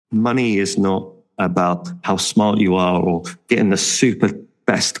money is not about how smart you are or getting the super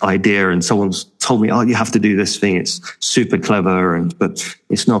best idea and someone's told me, oh, you have to do this thing. It's super clever. But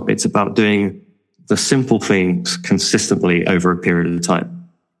it's not. It's about doing the simple things consistently over a period of time.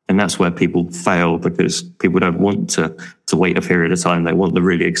 And that's where people fail, because people don't want to wait a period of time. They want the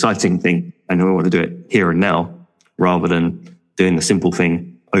really exciting thing and they want to do it here and now rather than doing the simple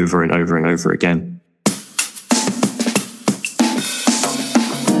thing over and over and over again.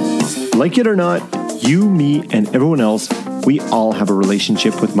 Like it or not, you, me, and everyone else, we all have a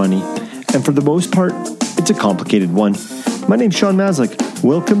relationship with money. And for the most part, it's a complicated one. My name's Sean Maslick.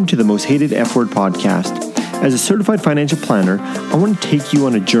 Welcome to the Most Hated F Word podcast. As a certified financial planner, I want to take you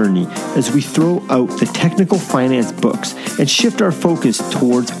on a journey as we throw out the technical finance books and shift our focus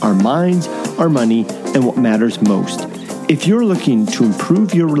towards our minds, our money, and what matters most. If you're looking to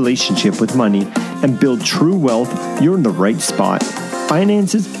improve your relationship with money and build true wealth, you're in the right spot.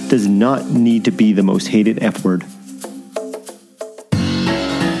 Finances does not need to be the most hated F word.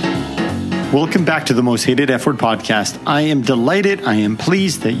 Welcome back to the Most Hated F Word podcast. I am delighted, I am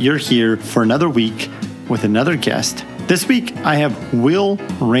pleased that you're here for another week with another guest. This week, I have Will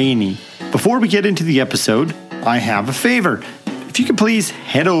Rainey. Before we get into the episode, I have a favor. If you could please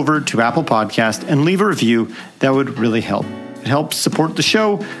head over to Apple Podcast and leave a review, that would really help. It helps support the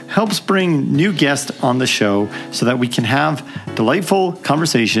show, helps bring new guests on the show so that we can have delightful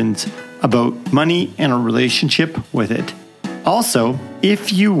conversations about money and our relationship with it. Also,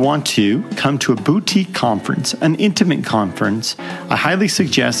 if you want to come to a boutique conference, an intimate conference, I highly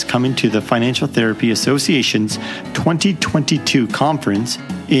suggest coming to the Financial Therapy Association's 2022 conference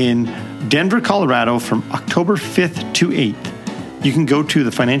in Denver, Colorado from October 5th to 8th. You can go to the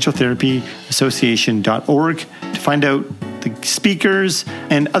financialtherapyassociation.org to find out the speakers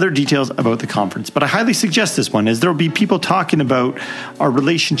and other details about the conference. But I highly suggest this one, as there will be people talking about our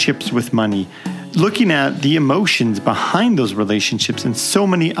relationships with money, looking at the emotions behind those relationships, and so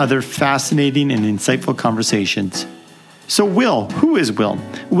many other fascinating and insightful conversations. So Will, who is Will?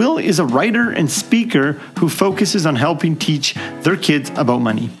 Will is a writer and speaker who focuses on helping teach their kids about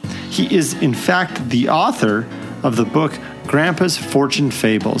money. He is, in fact, the author of the book, Grandpa's Fortune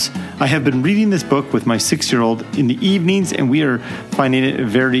Fables. I have been reading this book with my 6-year-old in the evenings, and we are finding it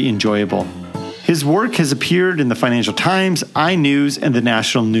very enjoyable. His work has appeared in the Financial Times, iNews, and the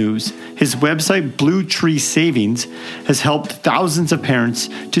National News. His website, Blue Tree Savings, has helped thousands of parents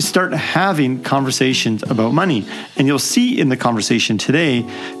to start having conversations about money. And you'll see in the conversation today,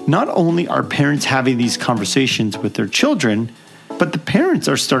 not only are parents having these conversations with their children, but the parents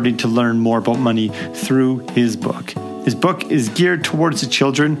are starting to learn more about money through his book. His book is geared towards the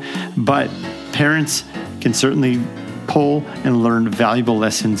children, but parents can certainly pull and learn valuable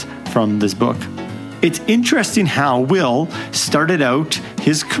lessons from this book. It's interesting how Will started out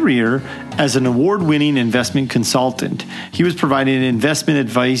his career as an award-winning investment consultant. He was providing investment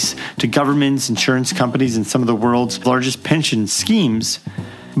advice to governments, insurance companies, and some of the world's largest pension schemes.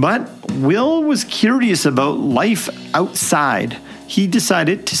 But Will was curious about life outside. He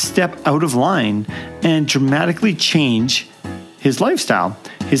decided to step out of line and dramatically change his lifestyle.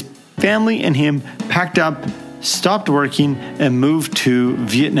 His family and him packed up, stopped working, and moved to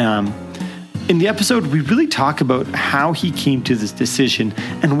Vietnam. In the episode, we really talk about how he came to this decision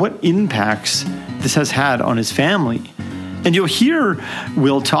and what impacts this has had on his family. And you'll hear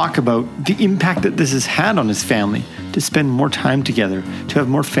Will talk about the impact that this has had on his family, to spend more time together, to have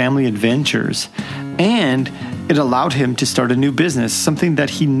more family adventures. And it allowed him to start a new business, something that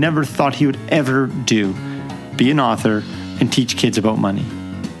he never thought he would ever do, be an author and teach kids about money.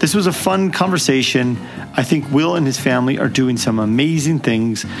 This was a fun conversation. I think Will and his family are doing some amazing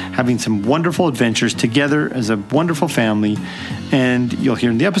things, having some wonderful adventures together as a wonderful family. And you'll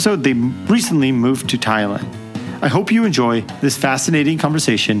hear in the episode, they recently moved to Thailand. I hope you enjoy this fascinating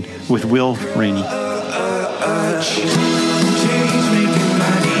conversation with Will Rainey.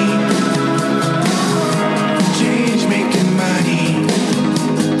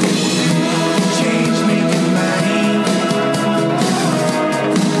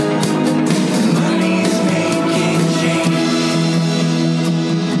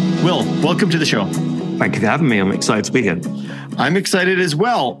 Welcome to the show. Thank you for having me. I'm excited to be here. I'm excited as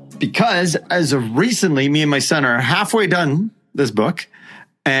well because as of recently, me and my son are halfway done this book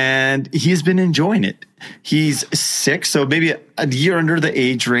and he's been enjoying it. He's 6, so maybe a year under the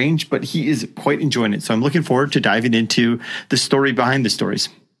age range, but he is quite enjoying it. So I'm looking forward to diving into the story behind the stories.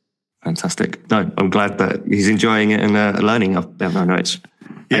 Fantastic. No, I'm glad that he's enjoying it and learning. I know it's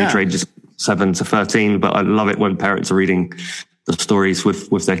age range is 7 to 13, but I love it when parents are reading the stories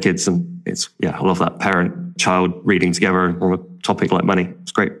with their kids, and I love that parent-child reading together. I'm a topic like money.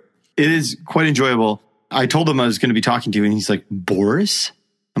 It's great. It is quite enjoyable. I told him I was going to be talking to you, and he's like, Boris?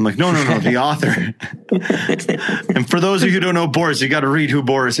 I'm like, no, the author. And for those of you who don't know Boris, you got to read who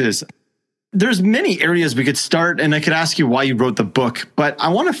Boris is. There's many areas we could start, and I could ask you why you wrote the book. But I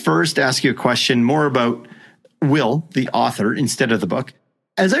want to first ask you a question more about Will, the author, instead of the book.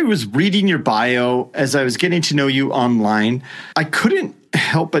 As I was reading your bio, as I was getting to know you online, I couldn't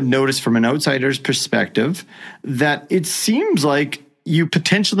help but notice from an outsider's perspective that it seems like you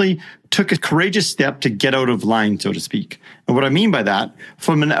potentially took a courageous step to get out of line, so to speak. And what I mean by that,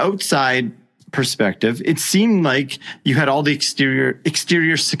 from an outside perspective, it seemed like you had all the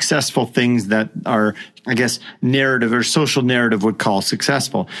exterior successful things that are, I guess, narrative or social narrative would call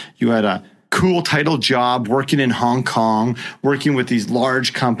successful. You had a cool title job working in Hong Kong, working with these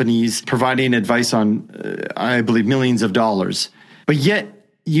large companies, providing advice on, I believe, millions of dollars. But yet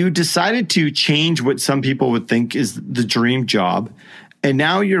you decided to change what some people would think is the dream job. And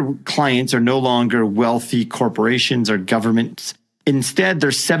now your clients are no longer wealthy corporations or governments. Instead,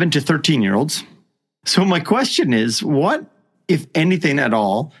 they're 7 to 13-year-olds. So my question is, what, if anything at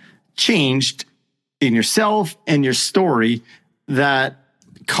all, changed in yourself and your story that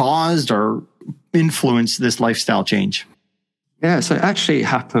caused or influenced this lifestyle change? Yeah, so it actually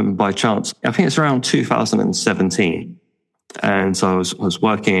happened by chance. I think it's around 2017. And so I was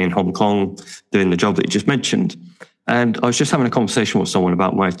working in Hong Kong doing the job that you just mentioned. And I was just having a conversation with someone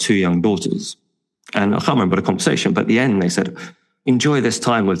about my 2 young daughters. And I can't remember the conversation, but at the end they said, enjoy this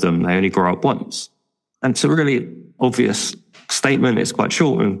time with them. They only grow up once. And it's a really obvious statement. It's quite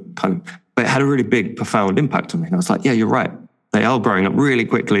short and but it had a really big, profound impact on me. And I was like, yeah, you're right. They are growing up really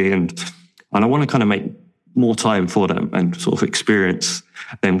quickly. And I want to kind of make more time for them and sort of experience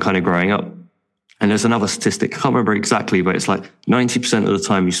them kind of growing up. And there's another statistic, I can't remember exactly, but it's like 90% of the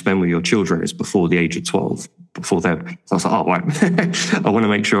time you spend with your children is before the age of 12, before they're, so I was like, oh, right. I want to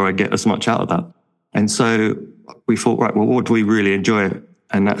make sure I get as much out of that. And so we thought, right, well, what do we really enjoy?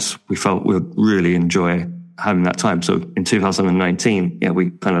 And we felt we'd really enjoy having that time. So in 2019,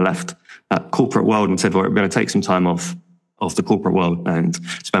 we kind of left that corporate world and said, well, we're going to take some time off the corporate world and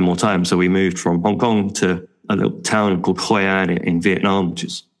spend more time. So we moved from Hong Kong to a little town called Hoi An in Vietnam, which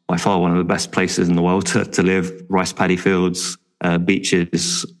is by far one of the best places in the world to live. Rice paddy fields,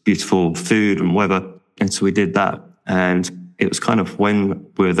 beaches, beautiful food and weather. And so we did that. And it was kind of when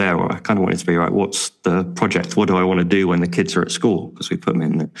we were there, I kind of wanted to be, right, what's the project? What do I want to do when the kids are at school? Because we put them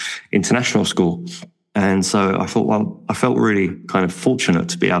in the international school. And so I thought, well, I felt really kind of fortunate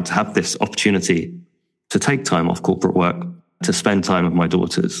to be able to have this opportunity to take time off corporate work, to spend time with my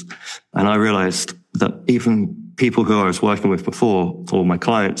daughters. And I realized that even people who I was working with before, or my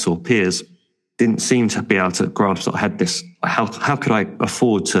clients or peers, didn't seem to be able to grasp that I had this, how could I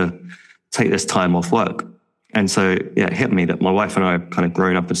afford to take this time off work? And so, it hit me that my wife and I have kind of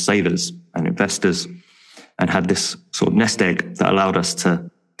grown up as savers and investors and had this sort of nest egg that allowed us to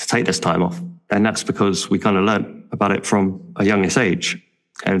take this time off. And that's because we kind of learned about it from a youngest age.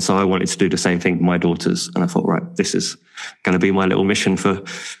 And so I wanted to do the same thing with my daughters. And I thought, right, this is going to be my little mission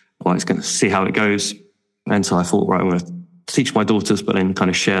it's going to see how it goes. And so I thought, right, I'm going to teach my daughters, but then kind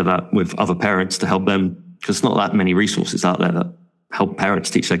of share that with other parents to help them, because there's not that many resources out there that help parents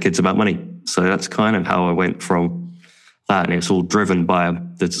teach their kids about money. So that's kind of how I went from that. And it's all driven by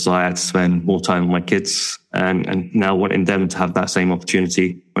the desire to spend more time with my kids and now wanting them to have that same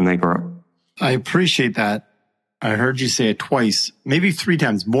opportunity when they grow up. I appreciate that. I heard you say it twice, maybe 3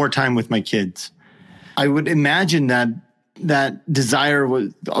 times, more time with my kids. I would imagine that desire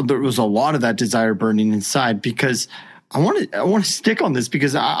there was a lot of that desire burning inside, because I want to stick on this,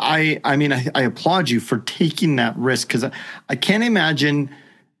 because I applaud you for taking that risk, because I can't imagine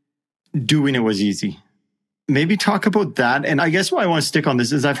doing it was easy. Maybe talk about that. And I guess why I want to stick on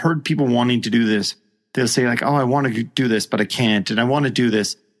this is I've heard people wanting to do this. They'll say like, oh, I want to do this, but I can't. And I want to do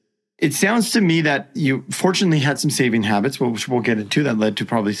this. It sounds to me that you fortunately had some saving habits, which we'll get into, that led to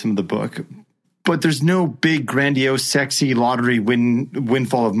probably some of the book. But there's no big, grandiose, sexy lottery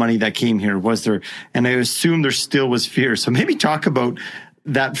windfall of money that came here, was there? And I assume there still was fear. So maybe talk about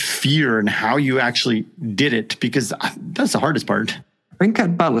that fear and how you actually did it, because that's the hardest part. I think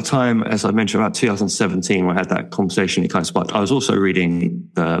about the time, as I mentioned, about 2017, when I had that conversation, it kind of sparked. I was also reading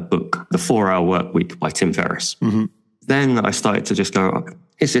the book, The 4-Hour Work Week by Tim Ferriss. Mm-hmm. Then I started to just go,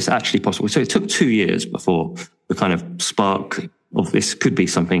 is this actually possible? So it took 2 years before the kind of spark of this could be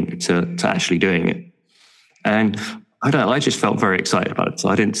something to actually doing it. And I just felt very excited about it. So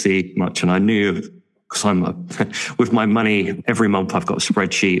I didn't see much. And I knew, because with my money, every month I've got a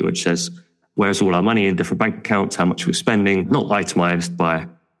spreadsheet which says, where's all our money in different bank accounts, how much we're spending, not itemized by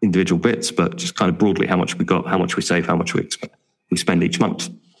individual bits, but just kind of broadly how much we got, how much we save, how much we expect. we spend each month.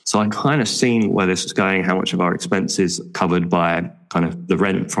 So I kind of seen where this was going, how much of our expenses covered by kind of the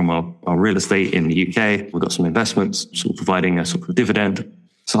rent from our real estate in the UK. We've got some investments sort of providing a sort of dividend.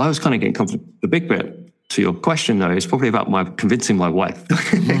 So I was kind of getting comfortable. The big bit to your question, though, is probably about convincing my wife,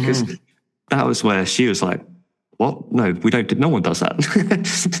 because that was where she was like, what? No, no one does that.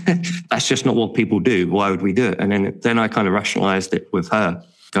 That's just not what people do. Why would we do it? And then I kind of rationalized it with her,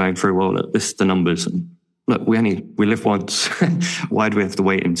 going through, well, look, this is the numbers. And look, we live once. Why do we have to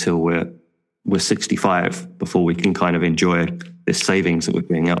wait until we're 65 before we can kind of enjoy this savings that we're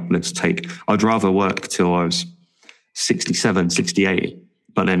bringing up? I'd rather work till I was 67, 68,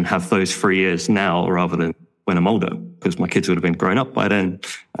 but then have those 3 years now rather than when I'm older, because my kids would have been grown up by then.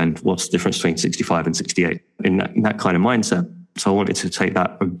 And what's the difference between 65 and 68 in that kind of mindset? So I wanted to take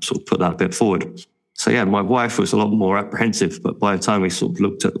that and sort of put that a bit forward. So yeah, my wife was a lot more apprehensive, but by the time we sort of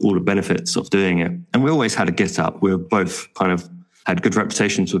looked at all the benefits of doing it, and we always had a get up, we were both kind of had good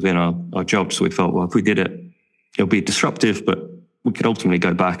reputations within our jobs. So we felt, well, if we did it, it'll be disruptive, but we could ultimately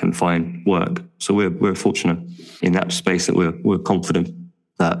go back and find work. So we're fortunate in that space that we're confident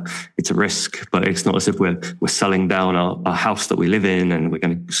that it's a risk, but it's not as if we're selling down our house that we live in and we're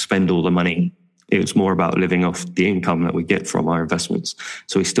going to spend all the money. It's more about living off the income that we get from our investments.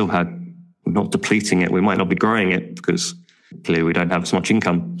 So we're not depleting it. We might not be growing it because clearly we don't have as much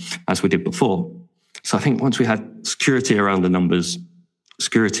income as we did before. So I think once we had security around the numbers,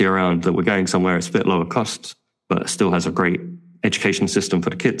 security around that we're going somewhere it's a bit lower cost, but still has a great education system for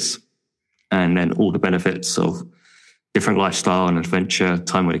the kids, and then all the benefits of different lifestyle and adventure,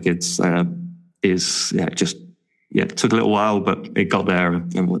 time with the kids, it took a little while, but it got there,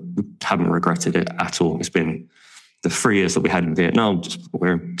 and we haven't regretted it at all. It's been the 3 years that we had in Vietnam.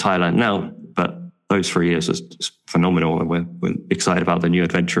 We're in Thailand now, but those 3 years was just phenomenal, and we're excited about the new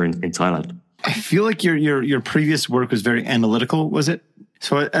adventure in Thailand. I feel like your previous work was very analytical, was it?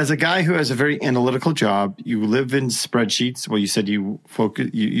 So as a guy who has a very analytical job, you live in spreadsheets. Well, you said you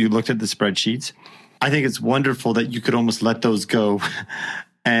looked at the spreadsheets. I think it's wonderful that you could almost let those go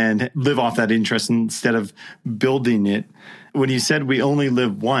and live off that interest instead of building it. When you said we only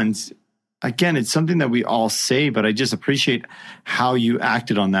live once, again, it's something that we all say, but I just appreciate how you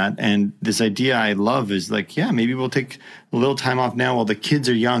acted on that. And this idea I love is like, yeah, maybe we'll take a little time off now while the kids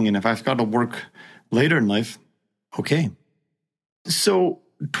are young. And if I've got to work later in life, okay. So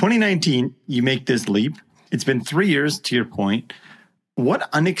 2019, you make this leap. It's been 3 years to your point. What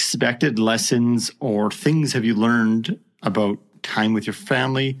unexpected lessons or things have you learned about time with your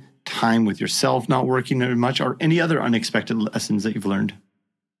family, time with yourself, not working very much, or any other unexpected lessons that you've learned?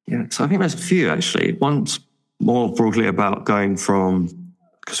 Yeah, so I think there's a few actually. One's more broadly about going from,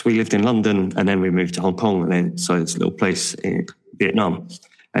 because we lived in London and then we moved to Hong Kong, and then so it's a little place in Vietnam.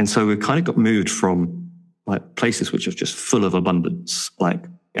 And so we kind of got moved from like places which are just full of abundance. Like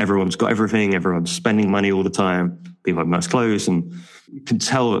everyone's got everything, everyone's spending money all the time, people have nice clothes, and you can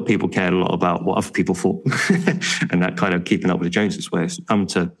tell that people cared a lot about what other people thought and that kind of keeping up with the Joneses. Where you come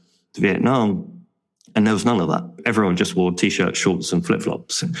to Vietnam and there was none of that. Everyone just wore t-shirts, shorts and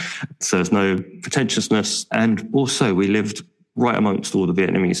flip-flops. So there's no pretentiousness. And also we lived right amongst all the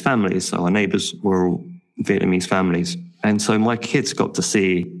Vietnamese families. So our neighbours were all Vietnamese families. And so my kids got to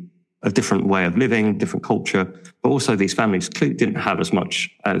see a different way of living, different culture, but also these families clearly didn't have as much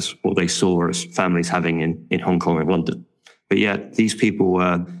as what they saw as families having in Hong Kong and London. But yet these people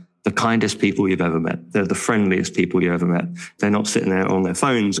were the kindest people you've ever met. They're the friendliest people you've ever met. They're not sitting there on their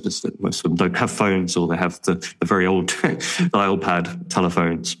phones, because most of them don't have phones, or they have the very old dial pad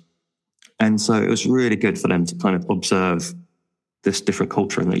telephones. And so it was really good for them to kind of observe this different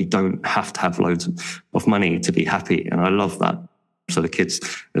culture, and that you don't have to have loads of money to be happy. And I love that. So the kids,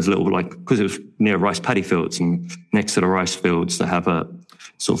 there's a little, like, because it was near rice paddy fields, and next to the rice fields, they have a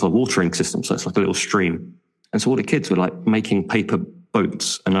sort of a watering system. So it's like a little stream. And so all the kids were like making paper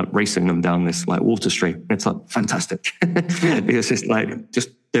boats and like racing them down this like water stream. And it's like fantastic. It's just like,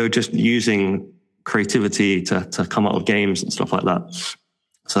 they were just using creativity to come up with games and stuff like that.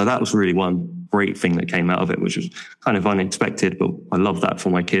 So that was really one great thing that came out of it, which was kind of unexpected, but I love that for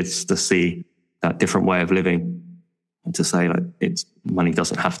my kids to see that different way of living, and to say like money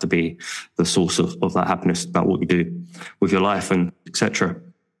doesn't have to be the source of that happiness, about what you do with your life and etc.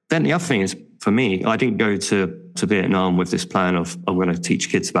 Then the other thing is, for me, I didn't go to Vietnam with this plan of I'm going to teach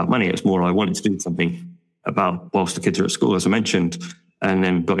kids about money. It's more I wanted to do something about whilst the kids are at school, as I mentioned, and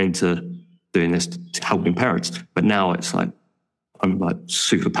then got into doing this to helping parents. But now it's like I'm like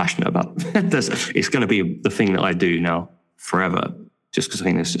super passionate about this. It's going to be the thing that I do now forever, just because I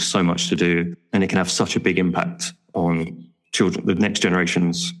think there's just so much to do, and it can have such a big impact on children, the next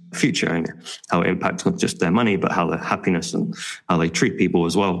generation's future, and how it impacts not just their money, but how their happiness and how they treat people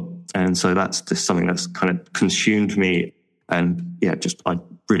as well. And so that's just something that's kind of consumed me. And yeah, just I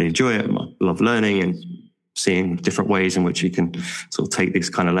really enjoy it. I love learning and seeing different ways in which you can sort of take these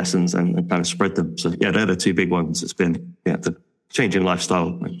kind of lessons and kind of spread them. So yeah, they're the two big ones. It's been the change in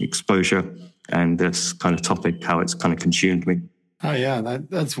lifestyle, exposure, and this kind of topic, how it's kind of consumed me. Oh yeah,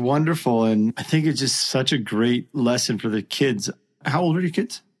 that's wonderful. And I think it's just such a great lesson for the kids. How old are your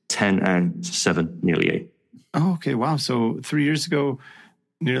kids? 10 and 7, nearly 8. Oh, okay. Wow. So 3 years ago,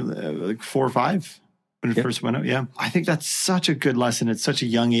 nearly like 4 or 5 when it first went out. Yeah. I think that's such a good lesson at such a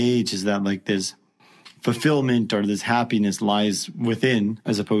young age, is that like this fulfillment or this happiness lies within,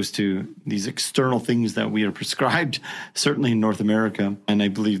 as opposed to these external things that we are prescribed, certainly in North America. And I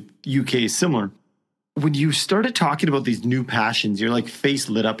believe UK is similar. When you started talking about these new passions, your like face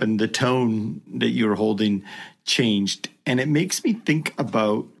lit up and the tone that you were holding changed. And it makes me think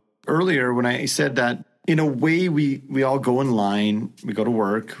about earlier when I said that in a way we all go in line, we go to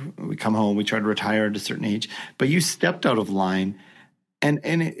work, we come home, we try to retire at a certain age, but you stepped out of line. And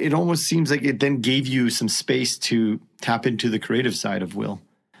it almost seems like it then gave you some space to tap into the creative side of Will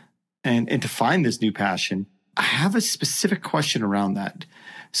and to find this new passion. I have a specific question around that.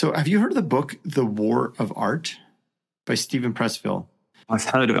 So have you heard of the book, The War of Art by Stephen Pressfield? I've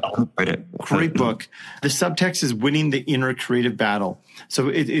heard of it. I've read it. Great book. The subtext is winning the inner creative battle. So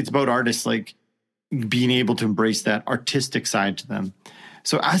it's about artists like being able to embrace that artistic side to them.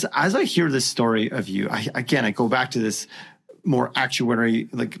 So as I hear this story of you, I go back to this more actuary,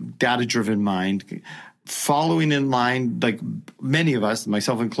 like data-driven mind, following in line, like many of us,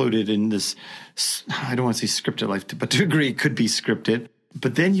 myself included, in this, I don't want to say scripted life, but to a degree it could be scripted.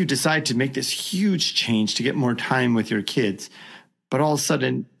 But then you decide to make this huge change to get more time with your kids. But all of a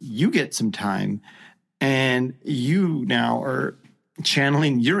sudden you get some time and you now are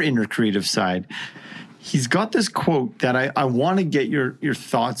channeling your inner creative side. He's got this quote that I want to get your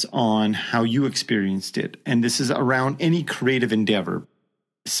thoughts on how you experienced it. And this is around any creative endeavor.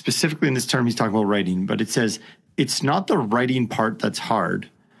 Specifically in this term, he's talking about writing, but it says, it's not the writing part that's hard.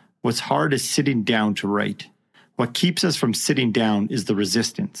 What's hard is sitting down to write. What keeps us from sitting down is the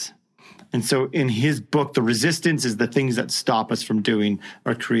resistance. And so in his book, the resistance is the things that stop us from doing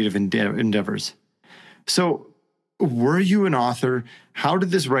our creative endeavors. So were you an author? How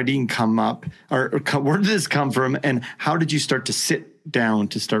did this writing come up? Or where did this come from? And how did you start to sit down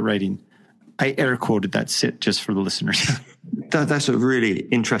to start writing? I air quoted that sit just for the listeners. That's a really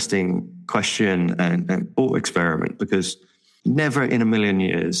interesting question and thought experiment, because never in a million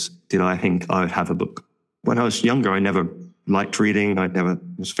years did I think I would have a book. When I was younger, I never liked reading. I never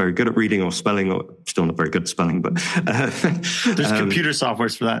was very good at reading or spelling, or still not very good at spelling, but there's computer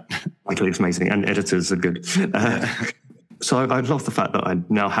softwares for that. Actually, it's amazing. And editors are good. So I love the fact that I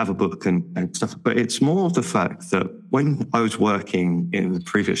now have a book and stuff, but it's more of the fact that when I was working in the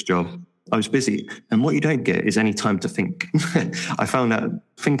previous job, I was busy, and what you don't get is any time to think. I found that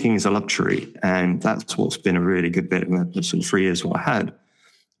thinking is a luxury, and that's what's been a really good bit in the sort of 3 years what I had,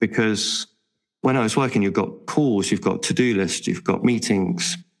 because when I was working, you've got calls, you've got to-do lists, you've got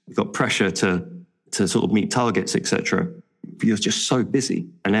meetings, you've got pressure to sort of meet targets, etc. You're just so busy.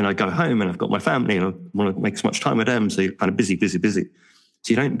 And then I go home and I've got my family and I want to make as much time with them. So you're kind of busy. So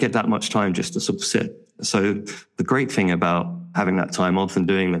you don't get that much time just to sort of sit. So the great thing about having that time off and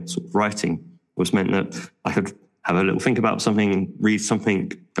doing that sort of writing was meant that I could have a little think about something, read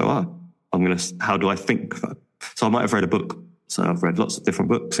something, go, how do I think? So I might have read a book. So I've read lots of different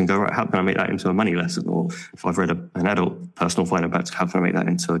books and go, right, how can I make that into a money lesson? Or if I've read an adult personal finance book, how can I make that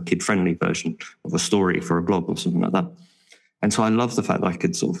into a kid-friendly version of a story for a blog or something like that? And so I love the fact that I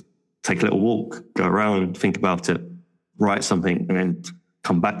could sort of take a little walk, go around, think about it, write something, and then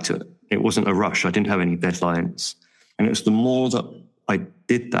come back to it. It wasn't a rush. I didn't have any deadlines. And it was the more that I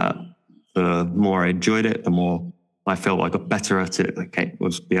did that, the more I enjoyed it, the more I felt I got better at it. Okay,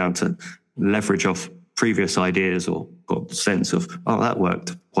 was be able to leverage off previous ideas or got the sense of, that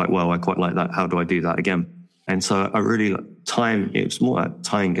worked quite well. I quite like that. How do I do that again? And so I really it was more that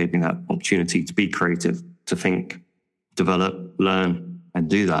time gave me that opportunity to be creative, to think, develop, learn, and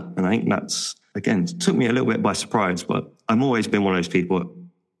do that. And I think that's, again, it took me a little bit by surprise, but I've always been one of those people that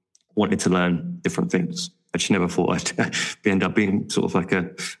wanted to learn different things. I just never thought I'd end up being sort of like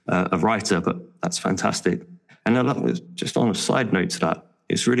a writer, but that's fantastic. And I love, just on a side note to that,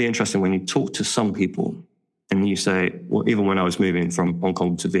 it's really interesting when you talk to some people and you say, well, even when I was moving from Hong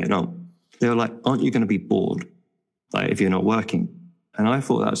Kong to Vietnam, they were like, aren't you going to be bored if you're not working? And I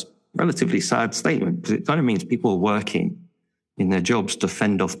thought that was a relatively sad statement, because it kind of means people are working in their jobs to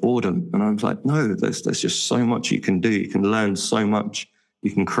fend off boredom. And I was like, no, there's just so much you can do. You can learn so much.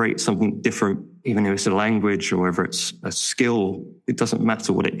 You can create something different, even if it's a language or whether it's a skill. It doesn't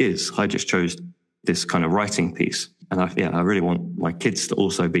matter what it is. I just chose this kind of writing piece. And I really want my kids to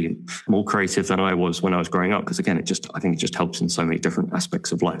also be more creative than I was when I was growing up. Because again, I think it just helps in so many different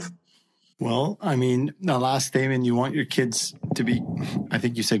aspects of life. Well, I mean, the last statement, you want your kids to be, I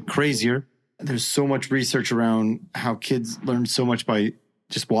think you said, crazier. There's so much research around how kids learn so much by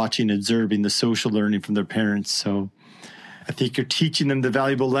just watching, observing, the social learning from their parents. So I think you're teaching them the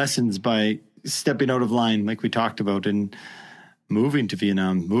valuable lessons by stepping out of line, like we talked about, and moving to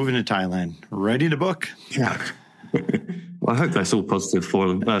Vietnam, moving to Thailand, writing a book. Yeah. Well, I hope that's all positive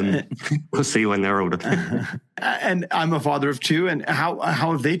for them. We'll see when they're older. And I'm a father of two. And how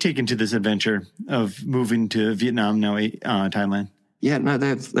have they taken to this adventure of moving to Vietnam, now Thailand? Yeah, no,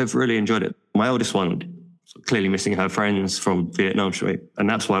 they've really enjoyed it. My oldest one, clearly missing her friends from Vietnam, and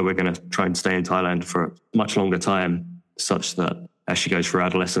that's why we're going to try and stay in Thailand for a much longer time, such that as she goes through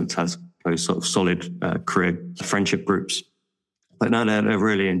adolescence, has those sort of solid career friendship groups. But no, they're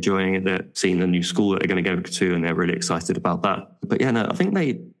really enjoying it. They're seeing the new school that they're going to go to, and they're really excited about that. But yeah, no, I think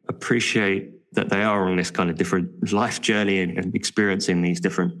they appreciate that they are on this kind of different life journey and experiencing these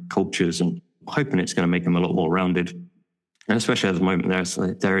different cultures, and hoping it's going to make them a lot more rounded. And especially at the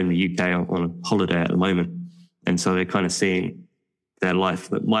moment, they're in the UK on a holiday at the moment. And so they're kind of seeing their life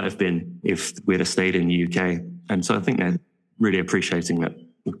that might have been if we'd have stayed in the UK. And so I think they're really appreciating that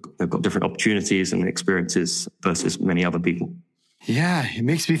they've got different opportunities and experiences versus many other people. Yeah, it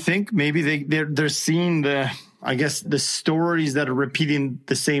makes me think maybe they're seeing the stories that are repeating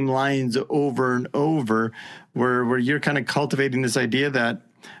the same lines over and over, where you're kind of cultivating this idea that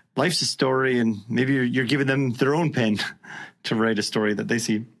life's a story, and maybe you're giving them their own pen to write a story that they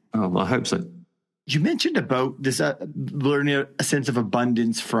see. Oh, well, I hope so. You mentioned about this learning a sense of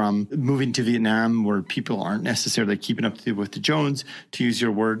abundance from moving to Vietnam, where people aren't necessarily keeping up with the Jones, to use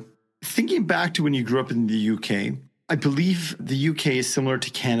your word. Thinking back to when you grew up in the UK, I believe the UK is similar to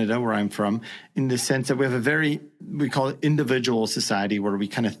Canada, where I'm from, in the sense that we have we call it individual society, where we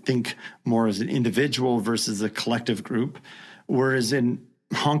kind of think more as an individual versus a collective group. Whereas in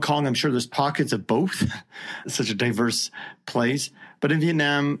Hong Kong, I'm sure there's pockets of both. It's such a diverse place. But in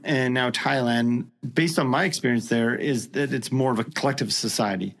Vietnam and now Thailand, based on my experience there, is that it's more of a collective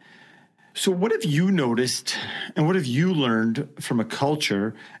society. So what have you noticed and what have you learned from a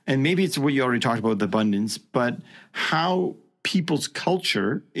culture? And maybe it's what you already talked about with abundance, but how people's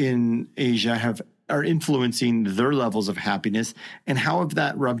culture in Asia are influencing their levels of happiness, and how have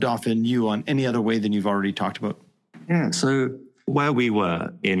that rubbed off in you on any other way than you've already talked about? Yeah, so where we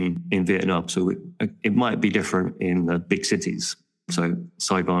were in Vietnam, so it might be different in the big cities, so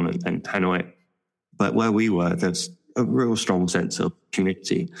Saigon and Hanoi, but where we were, there's a real strong sense of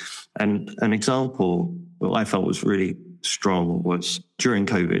community. And an example that I felt was really strong was during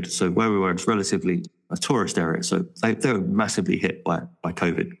COVID. So where we were, it's relatively a tourist area. So they were massively hit by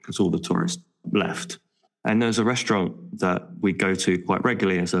COVID because all the tourists left. And there's a restaurant that we go to quite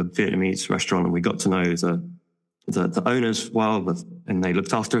regularly as a Vietnamese restaurant. And we got to know the owners well, and they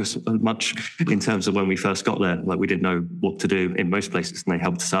looked after us much in terms of when we first got there. Like, we didn't know what to do in most places, and they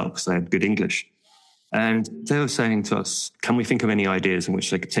helped us out because they had good English. And they were saying to us, can we think of any ideas in which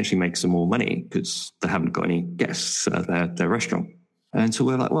they could potentially make some more money because they haven't got any guests at their restaurant? And so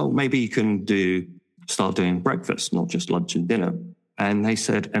we're like, well, maybe you can start doing breakfast, not just lunch and dinner. And they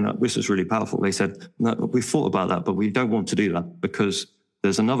said, and this was really powerful, they said, no, we thought about that, but we don't want to do that because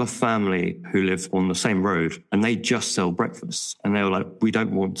there's another family who live on the same road and they just sell breakfast. And they were like, we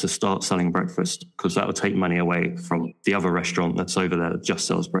don't want to start selling breakfast because that will take money away from the other restaurant that's over there that just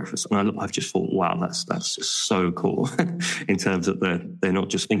sells breakfast. And I've just thought, wow, that's just so cool in terms of they're not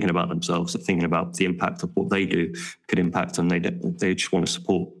just thinking about themselves, they're thinking about the impact of what they do could impact, and they just want to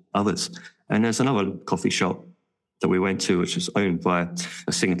support others. And there's another coffee shop that we went to, which is owned by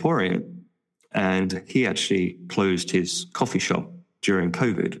a Singaporean, and he actually closed his coffee shop during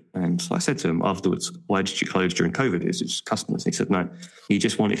COVID. And so I said to him afterwards, why did you close during COVID? Is it just customers? And he said, no, he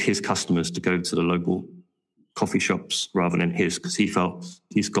just wanted his customers to go to the local coffee shops rather than his, because he felt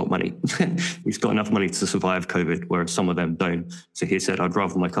he's got money. He's got enough money to survive COVID, whereas some of them don't. So he said, I'd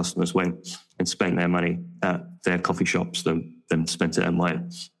rather my customers went and spent their money at their coffee shops than spent it at mine.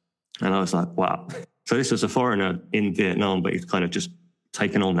 And I was like, wow. So this was a foreigner in Vietnam, but he's kind of just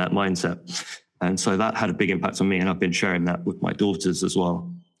taken on that mindset. And so that had a big impact on me. And I've been sharing that with my daughters as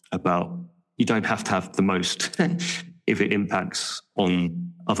well, about you don't have to have the most if it impacts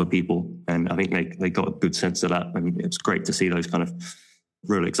on other people. And I think they got a good sense of that. I mean, it's great to see those kind of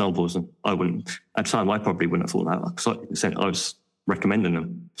real examples. And I wouldn't, at the time, I probably wouldn't have thought that. Because like I said, I was recommending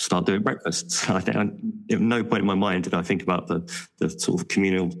them start doing breakfast. So at no point in my mind did I think about the sort of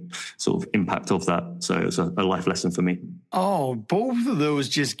communal sort of impact of that. So it was a life lesson for me. Oh, both of those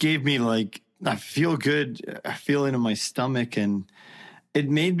just gave me like a feel good feeling in my stomach, and it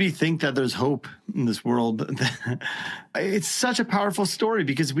made me think that there's hope in this world. It's such a powerful story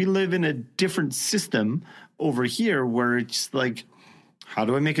because we live in a different system over here where it's like, how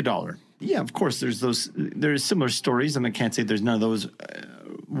do I make $1? Yeah, of course, there's similar stories. I can't say there's none of those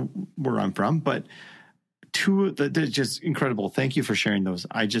where I'm from, but they're just incredible. Thank you for sharing those.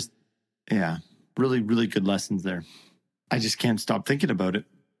 Really, really good lessons there. I just can't stop thinking about it.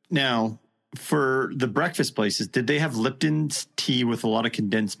 Now, for the breakfast places, did they have Lipton's tea with a lot of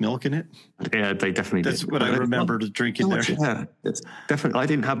condensed milk in it? Yeah, they definitely did. That's what I remember drinking there. Yeah, it's definitely. I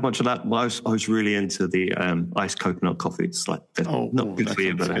didn't have much of that. But I was really into the iced coconut coffee. It's like not good for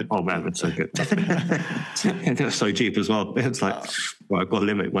you, but good. Oh man, it's so good. And it was so cheap as well. It's like, I've got to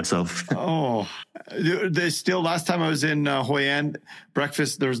limit myself. There's still, last time I was in Hoi An,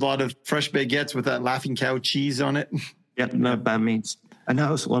 breakfast, there was a lot of fresh baguettes with that Laughing Cow cheese on it. Yeah, no bad meats. And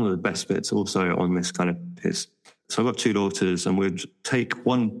that was one of the best bits also on this kind of piece. So I've got 2 daughters, and we'd take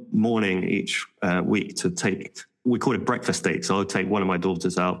one morning each week to take, we call it breakfast date. So I'd take one of my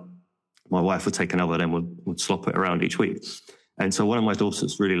daughters out. My wife would take another, then we'd swap it around each week. And so one of my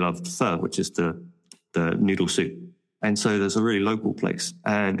daughters really loved pho, which is the noodle soup. And so there's a really local place,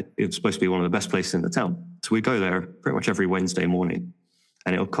 and it's supposed to be one of the best places in the town. So we go there pretty much every Wednesday morning,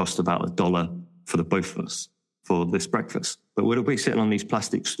 and it'll cost about $1 for the both of us for this breakfast. But we'll be sitting on these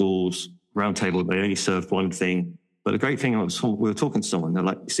plastic stools, round table, they only served one thing. But the great thing was, we were talking to someone, they're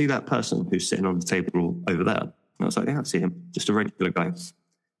like, you see that person who's sitting on the table over there? And I was like, yeah, I see him. Just a regular guy.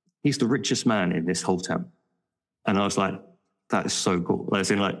 He's the richest man in this whole town. And I was like, that is so cool. As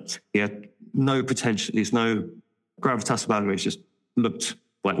in, like, he had no potential, there's no gravitas about him. He just looked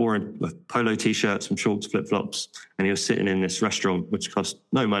like wearing a polo t-shirt, some shorts, flip-flops. And he was sitting in this restaurant, which cost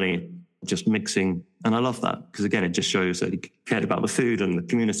no money, just mixing. And I love that because, again, it just shows that he cared about the food and the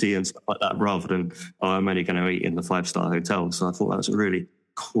community and stuff like that, rather than, I'm only going to eat in the 5-star hotel. So I thought that was a really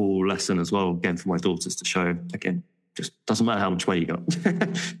cool lesson as well, again, for my daughters to show, again, just doesn't matter how much money you got.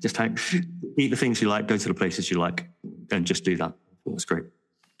 Just eat the things you like, go to the places you like, and just do that. It was great.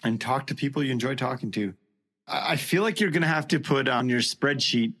 And talk to people you enjoy talking to. I feel like you're going to have to put on your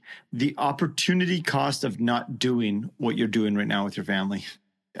spreadsheet the opportunity cost of not doing what you're doing right now with your family.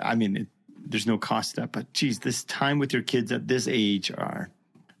 I mean, there's no cost to that, but geez, this time with your kids at this age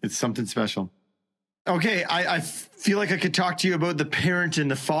it's something special. Okay, I feel like I could talk to you about the parent and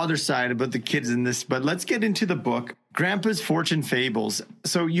the father side about the kids in this, but let's get into the book, Grandpa's Fortune Fables.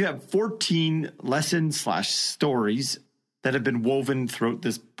 So you have 14 lessons/stories that have been woven throughout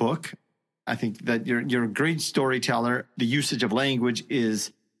this book. I think that you're a great storyteller. The usage of language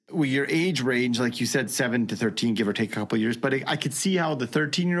is, well, your age range, like you said, 7 to 13, give or take a couple of years. But I could see how the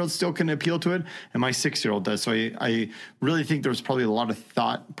 13-year-old still can appeal to it, and my 6-year-old does. So I really think there was probably a lot of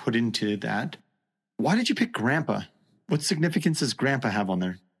thought put into that. Why did you pick Grandpa? What significance does Grandpa have on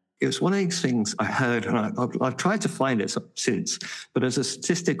there? It was one of these things I heard, and I've tried to find it since, but as a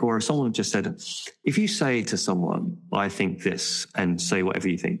statistic or someone just said, if you say to someone, I think this, and say whatever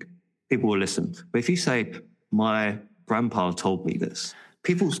you think, people will listen. But if you say, my grandpa told me this,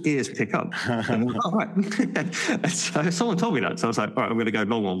 people's ears pick up. And like, all right. And so someone told me that. So I was like, all right, I'm going to go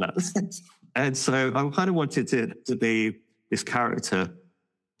long on that. And so I kind of wanted to be this character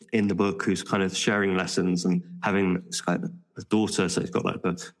in the book who's kind of sharing lessons and having this kind of a daughter. So it's got like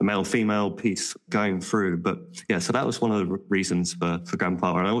the male-female piece going through. But yeah, so that was one of the reasons for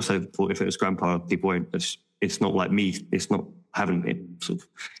Grandpa. And I also thought if it was Grandpa, people won't, it's not like me. It's not, haven't sort of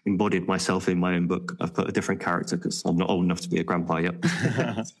embodied myself in my own book. I've put a different character because I'm not old enough to be a grandpa yet.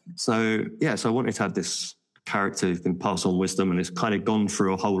 So I wanted to have this character who can pass on wisdom and has kind of gone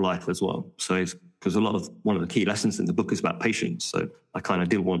through a whole life as well. So because one of the key lessons in the book is about patience. So I kind of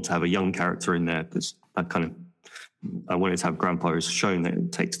didn't want to have a young character in there because I wanted to have Grandpa who's shown that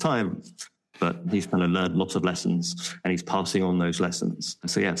it takes time, but he's kind of learned lots of lessons and he's passing on those lessons.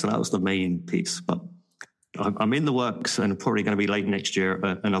 So that was the main piece. But I'm in the works and probably going to be late next year,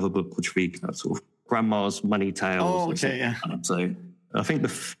 another book, which will be sort of Grandma's Money Tales. Oh, okay, yeah. So I think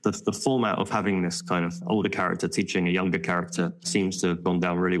the format of having this kind of older character teaching a younger character seems to have gone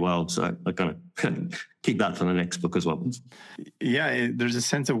down really well. So I'm going to keep that for the next book as well. Yeah, there's a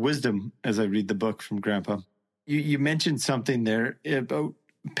sense of wisdom as I read the book from Grandpa. You mentioned something there about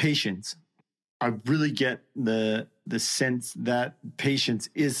patience. I really get the sense that patience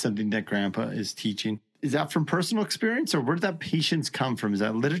is something that Grandpa is teaching. Is that from personal experience, or where did that patience come from? Is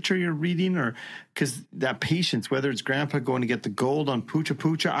that literature you're reading, or because that patience, whether it's grandpa going to get the gold on Pucha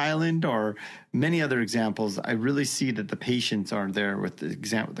Pucha Island or many other examples, I really see that the patience are there with the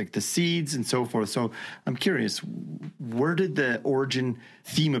example, like the seeds and so forth. So I'm curious, where did the origin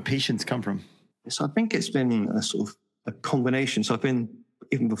theme of patience come from? So I think it's been a sort of a combination. So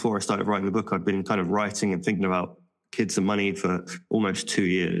even before I started writing the book, I've been kind of writing and thinking about kids and money for almost 2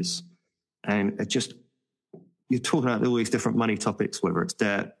 years. And you're talking about all these different money topics, whether it's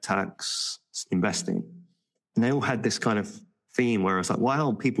debt, tax, investing. And they all had this kind of theme where it's like, why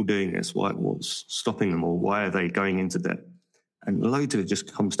aren't people doing this? What's stopping them? Or why are they going into debt? And loads of it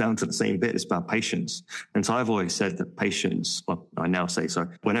just comes down to the same bit. It's about patience. And so I've always said that patience, well, I now say so,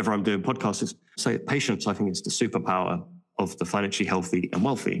 whenever I'm doing podcasts, patience, I think, is the superpower of the financially healthy and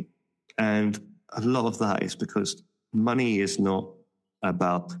wealthy. And a lot of that is because money is not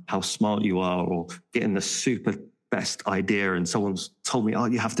about how smart you are or getting the super best idea and someone's told me, oh,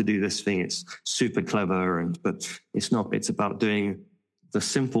 you have to do this thing. It's super clever. But it's not. It's about doing the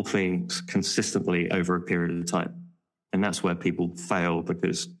simple things consistently over a period of time. And that's where people fail,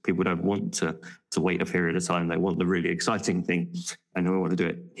 because people don't want to wait a period of time. They want the really exciting thing and they want to do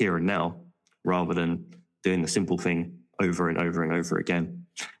it here and now rather than doing the simple thing over and over and over again.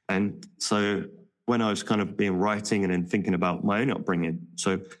 And so when I was kind of writing and then thinking about my own upbringing.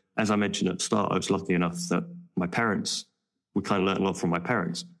 So as I mentioned at the start, I was lucky enough that we kind of learned a lot from my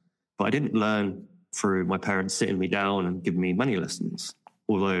parents, but I didn't learn through my parents sitting me down and giving me money lessons.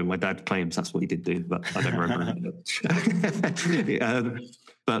 Although my dad claims that's what he did do, but I don't remember.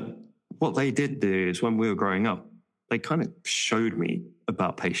 But what they did do is when we were growing up, they kind of showed me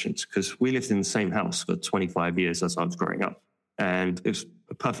about patience, because we lived in the same house for 25 years as I was growing up. And it was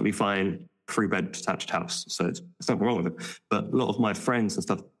a perfectly fine 3-bed detached house. So it's nothing wrong with it. But a lot of my friends and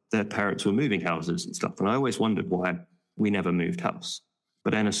stuff, their parents were moving houses and stuff. And I always wondered why we never moved house.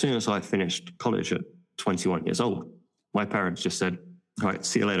 But then as soon as I finished college at 21 years old, my parents just said, all right,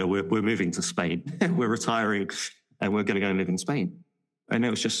 see you later. We're moving to Spain. We're retiring and we're going to go and live in Spain. And it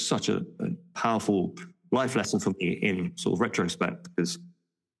was just such a powerful life lesson for me in sort of retrospect, because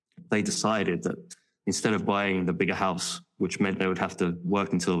they decided that instead of buying the bigger house, which meant they would have to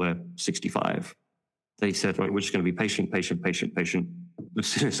work until they're 65, they said, right, we're just going to be patient. As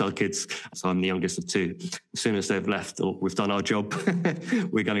soon as our kids, so I'm the youngest of 2, as soon as they've left or we've done our job,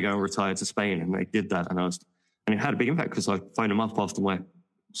 we're going to go and retire to Spain. And they did that. And it had a big impact, because I phoned them up after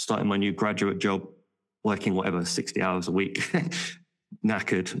starting my new graduate job, working 60 hours a week,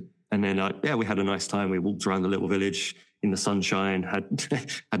 knackered. And then, we had a nice time. We walked around the little village in the sunshine, had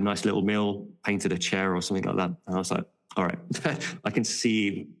a nice little meal, painted a chair or something like that. And I was like, all right, I can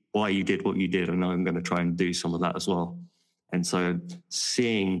see why you did what you did. And I'm going to try and do some of that as well. And so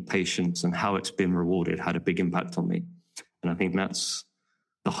seeing patience and how it's been rewarded had a big impact on me. And I think that's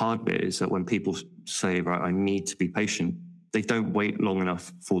the hard bit, is that when people say, right, I need to be patient, they don't wait long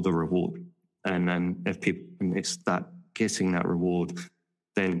enough for the reward. And then if people miss that, getting that reward,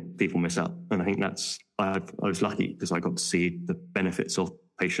 then people miss out. And I think I was lucky because I got to see the benefits of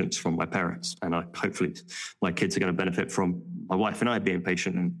patience from my parents. And hopefully my kids are going to benefit from my wife and I being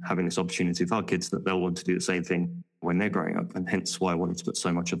patient and having this opportunity with our kids, that they'll want to do the same thing when they're growing up. And hence why I wanted to put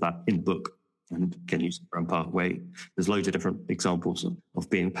so much of that in the book. And can use grandpa way. There's loads of different examples of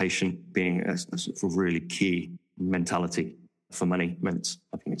being patient, being a sort of really key mentality for money.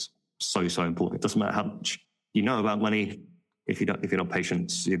 I think it's so important. It doesn't matter how much you know about money. If you're not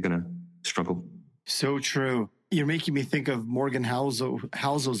patient, you're going to struggle. So true. You're making me think of Morgan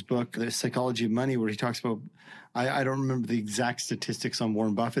Housel's book, The Psychology of Money, where he talks about, I don't remember the exact statistics on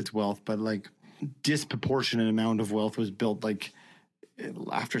Warren Buffett's wealth, but disproportionate amount of wealth was built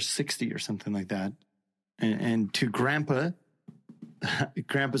after 60 or something like that. And to Grandpa's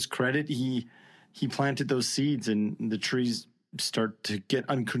credit, he planted those seeds, and the trees start to get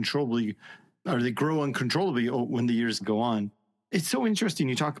uncontrollably, or they grow uncontrollably when the years go on. It's so interesting.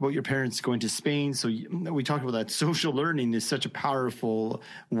 You talk about your parents going to Spain. So we talked about that. Social learning is such a powerful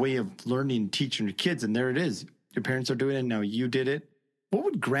way of learning, teaching your kids. And there it is. Your parents are doing it. Now you did it. What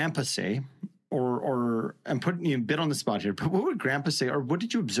would Grandpa say? Or I'm putting you a bit on the spot here, but what would Grandpa say, or what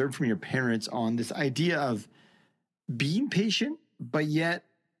did you observe from your parents on this idea of being patient, but yet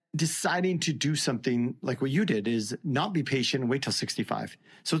deciding to do something like what you did, is not be patient and wait till 65.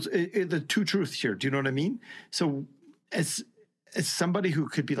 So it's the two truths here. Do you know what I mean? So as somebody who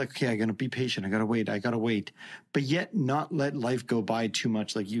could be like, okay, I got to be patient. I got to wait, but yet not let life go by too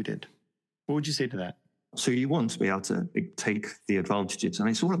much like you did. What would you say to that? So you want to be able to take the advantages, and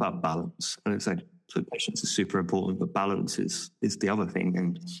it's all about balance. And it's so patience is super important, but balance is the other thing.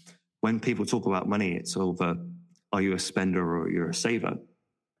 And when people talk about money, it's over, are you a spender or you're a saver?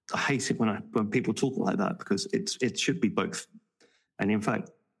 I hate it when people talk like that, because it should be both. And in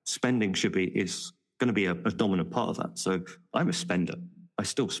fact, spending is going to be a dominant part of that. So I'm a spender. I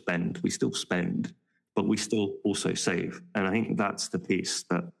still spend. We still spend, but we still also save. And I think that's the piece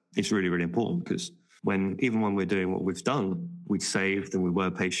that is really, really important, because even when we're doing what we've done, we saved and we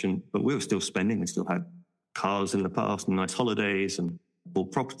were patient, but we were still spending. We still had cars in the past and nice holidays and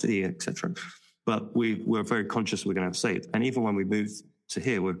bought property, etc. But we're very conscious we're going to have saved. And even when we move to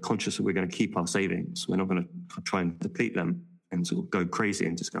here, we're conscious that we're going to keep our savings. We're not going to try and deplete them and sort of go crazy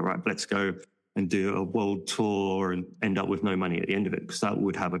and just go, right, let's go and do a world tour and end up with no money at the end of it, because that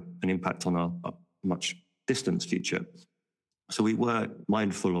would have an impact on our much distant future. So we were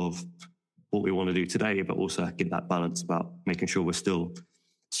mindful of what we want to do today, but also get that balance about making sure we're still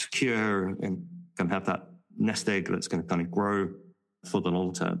secure and going to have that nest egg that's going to kind of grow for the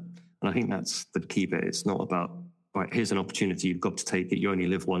long term. And I think that's the key bit. It's not about, right, here's an opportunity, you've got to take it, you only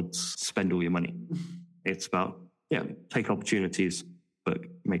live once, spend all your money. It's about, take opportunities, but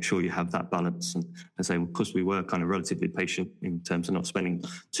make sure you have that balance. And say, because we were kind of relatively patient in terms of not spending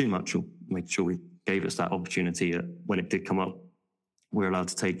too much, or make sure we gave us that opportunity when it did come up, we're allowed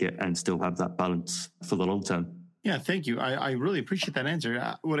to take it and still have that balance for the long term. Yeah, thank you. I really appreciate that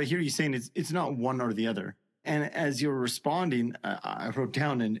answer. What I hear you saying is it's not one or the other. And as you're responding, I wrote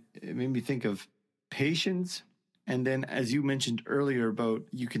down, and it made me think of patience. And then, as you mentioned earlier about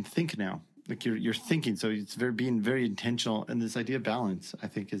you can think now, like you're thinking. So it's being very intentional. And this idea of balance, I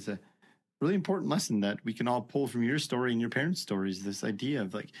think, is a really important lesson that we can all pull from your story and your parents' stories. This idea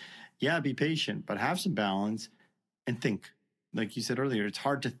of like, be patient, but have some balance and think. Like you said earlier, it's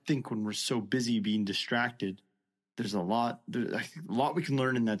hard to think when we're so busy being distracted. There's a lot we can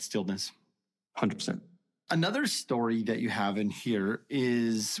learn in that stillness. 100%. Another story that you have in here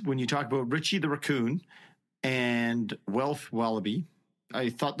is when you talk about Richie the Raccoon and Wealth Wallaby. I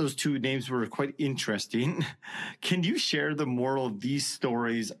thought those two names were quite interesting. Can you share the moral of these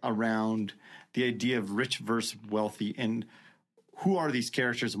stories around the idea of rich versus wealthy, and who are these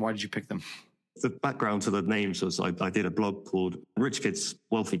characters and why did you pick them? The background to the names was I did a blog called Rich Kids,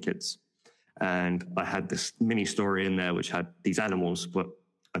 Wealthy Kids. And I had this mini story in there which had these animals, but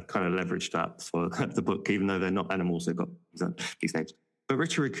I've kind of leveraged that for the book, even though they're not animals, they've got these names. But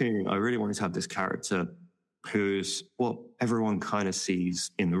Richie Raccoon, I really wanted to have this character who's what everyone kind of sees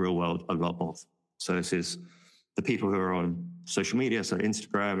in the real world a lot of. So this is the people who are on social media, so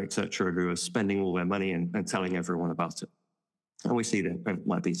Instagram, etc., who are spending all their money and telling everyone about it. And we see that it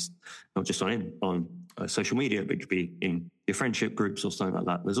might be not just on social media, but it could be in your friendship groups or something like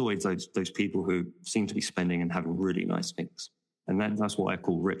that. There's always those people who seem to be spending and having really nice things. And that's what I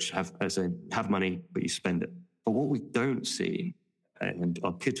call rich, have money, but you spend it. But what we don't see, and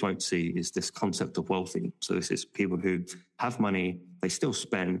our kids won't see, is this concept of wealthy. So this is people who have money, they still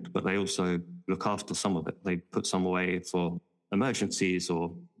spend, but they also look after some of it. They put some away for emergencies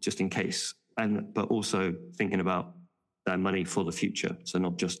or just in case. But also thinking about their money for the future. So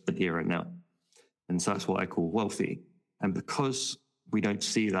not just the here and now. And so that's what I call wealthy. And because we don't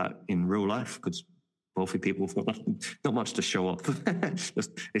see that in real life, because wealthy people have not much to show off.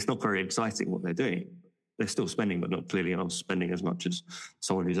 It's not very exciting what they're doing. They're still spending, but not clearly not spending as much as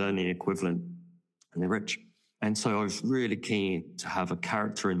someone who's earning the equivalent, and they're rich. And so I was really keen to have a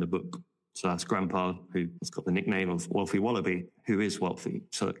character in the book. So that's Grandpa, who's got the nickname of Wealthy Wallaby, who is wealthy,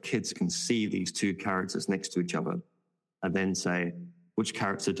 so that kids can see these two characters next to each other and then say, which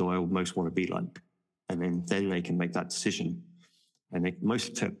character do I most want to be like? And then they can make that decision. And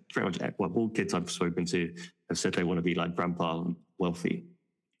pretty much all kids I've spoken to have said they want to be like Grandpa and wealthy.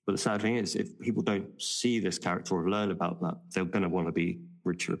 But the sad thing is, if people don't see this character or learn about that, they're going to want to be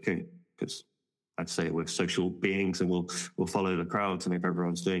Richie Raccoon, because I'd say we're social beings and we'll follow the crowds. And if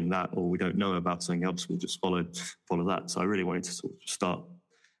everyone's doing that, or we don't know about something else, we'll just follow that. So I really wanted to start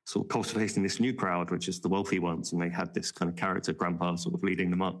cultivating this new crowd, which is the wealthy ones. And they had this kind of character, Grandpa, sort of leading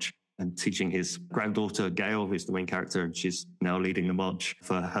the march and teaching his granddaughter, Gail, who's the main character, and she's now leading the march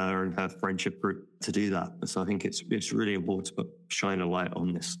for her and her friendship group to do that. And so I think it's really important to shine a light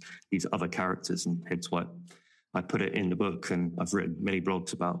on these other characters, and hence why I put it in the book. And I've written many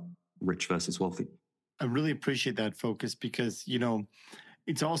blogs about rich versus wealthy. I really appreciate that focus, because,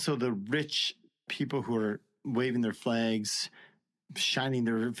 it's also the rich people who are waving their flags, shining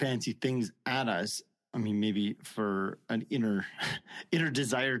their fancy things at us. I mean, maybe for an inner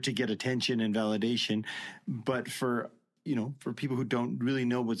desire to get attention and validation, but for people who don't really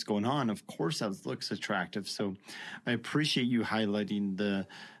know what's going on, of course that looks attractive. So I appreciate you highlighting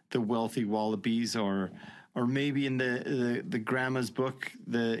the wealthy wallabies or or maybe in the grandma's book,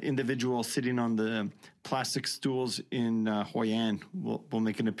 the individual sitting on the plastic stools in Hoi An will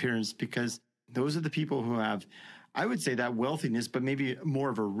make an appearance, because those are the people who have, I would say, that wealthiness, but maybe more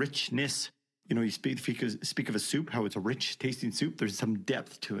of a richness. You know, you speak of a soup, how it's a rich tasting soup. There's some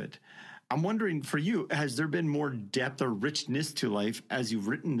depth to it. I'm wondering, for you, has there been more depth or richness to life as you've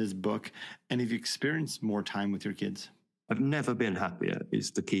written this book, and have you experienced more time with your kids? I've never been happier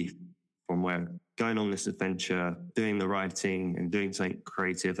is the key. From where going on this adventure, doing the writing and doing something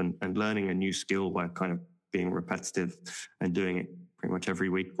creative and learning a new skill by kind of being repetitive and doing it pretty much every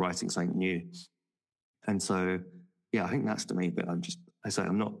week, writing something new. And so, yeah, I think that's to me. But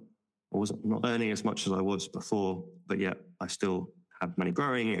I'm not earning as much as I was before, but yet I still have money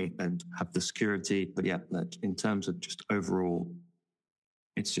growing and have the security. But yeah, in terms of just overall,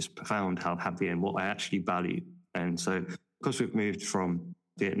 it's just profound how happy and what I actually value. And so because we've moved from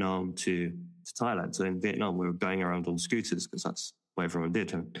Vietnam to Thailand, so in Vietnam, we were going around on scooters because that's what everyone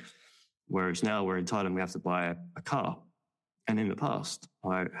did. And whereas now we're in Thailand, we have to buy a car. And in the past,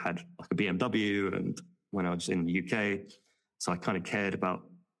 I had like a BMW, and when I was in the UK, so I kind of cared about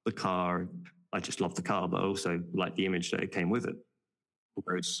the car. I just loved the car, but also like the image that it came with it.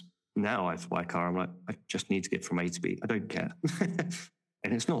 Whereas now I have to buy a car, I'm like, I just need to get from A to B. I don't care.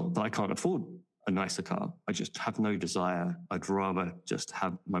 And it's not that I can't afford a nicer car. I just have no desire. I'd rather just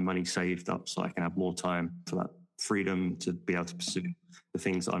have my money saved up so I can have more time for that freedom to be able to pursue the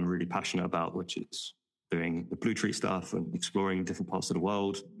things that I'm really passionate about, which is doing the Blue Tree stuff and exploring different parts of the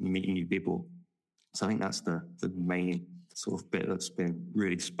world, meeting new people. So I think that's the main sort of bit that's been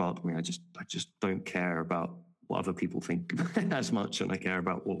really sparked me. I just don't care about what other people think as much, and I care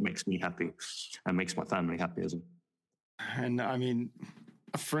about what makes me happy and makes my family happy as well. And I mean,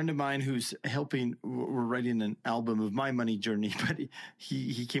 a friend of mine who's helping, we're writing an album of my money journey, but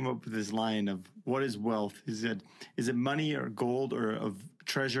he came up with this line of, what is wealth? Is it money or gold or of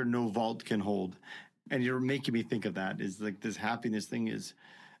treasure no vault can hold? And you're making me think of that. Is like this happiness thing is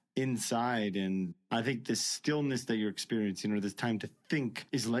inside. And I think this stillness that you're experiencing, or this time to think,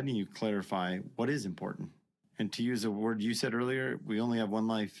 is letting you clarify what is important. And to use a word you said earlier, we only have one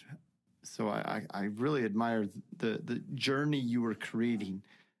life. So I really admire the journey you were creating.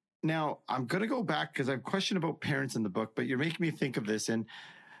 Now, I'm going to go back because I have a question about parents in the book, but you're making me think of this. And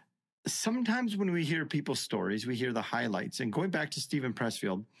sometimes when we hear people's stories, we hear the highlights. And going back to Stephen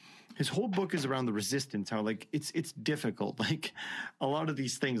Pressfield, his whole book is around the resistance, how like it's difficult. Like a lot of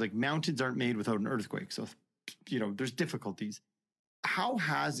these things, like mountains aren't made without an earthquake. So, you know, there's difficulties. How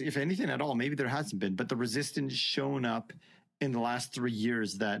has, if anything at all, maybe there hasn't been, but the resistance shown up in the last 3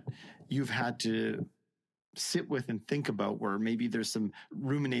 years that you've had to sit with and think about, where maybe there's some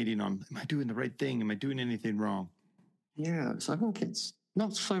ruminating on, am I doing the right thing? Am I doing anything wrong? Yeah, so I think it's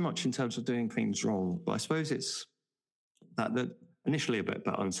not so much in terms of doing things wrong, but I suppose it's that initially a bit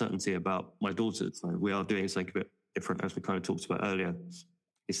about uncertainty about my daughters. Like we are doing something a bit different, as we kind of talked about earlier.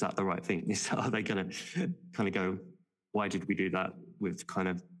 Is that the right thing? Are they going to kind of go, why did we do that with kind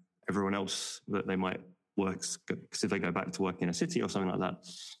of everyone else that they might work? Because if they go back to work in a city or something like that,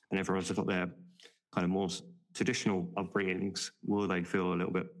 and everyone's got their kind of more traditional upbringings, will they feel a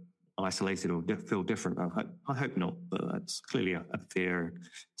little bit isolated or feel different? I hope not, but that's clearly a fear,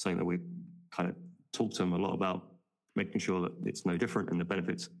 something that we kind of talk to them a lot about, making sure that it's no different and the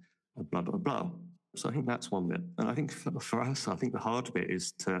benefits of blah, blah, blah. So I think that's one bit. And I think for us, I think the hard bit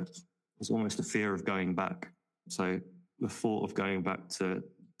is almost the fear of going back. So the thought of going back to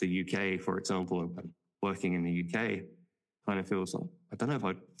the UK, for example, and working in the UK kind of feels like, I don't know if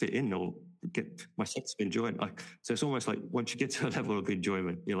I'd fit in or get my sense of enjoyment. So it's almost like once you get to a level of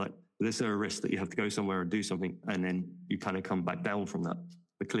enjoyment, you're like, is there a risk that you have to go somewhere and do something and then you kind of come back down from that?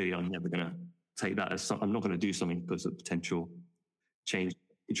 But clearly I'm never going to take that as I'm not going to do something because of potential change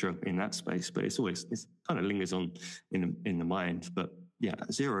in that space. But it's kind of lingers on in the mind. But yeah,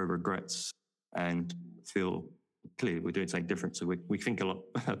 zero regrets and feel clearly we're doing something different. So we think a lot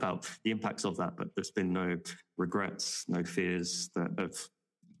about the impacts of that, but there's been no regrets, no fears that have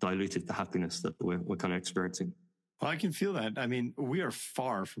diluted the happiness that we're kind of experiencing. Well, I can feel that. I mean, we are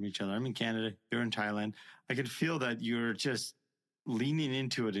far from each other. I'm in Canada, you're in Thailand. I can feel that you're just leaning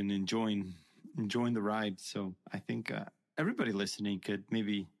into it and enjoying the ride. So I think everybody listening could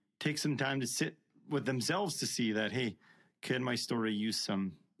maybe take some time to sit with themselves to see that, hey, can my story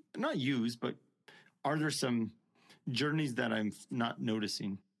but are there some journeys that I'm not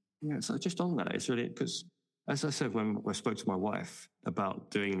noticing? Yeah, so just on that, it's really, because as I said, when I spoke to my wife about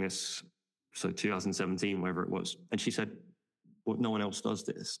doing this, so 2017, whatever it was, and she said, well, no one else does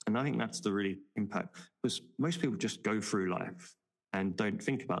this. And I think that's the really impact, because most people just go through life and don't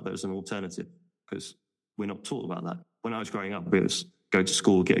think about that as an alternative, because we're not taught about that. When I was growing up, it was go to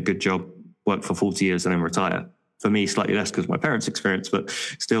school, get a good job, work for 40 years and then retire. For me, slightly less because my parents' experience, but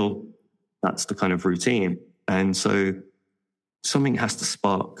still, that's the kind of routine. And so something has to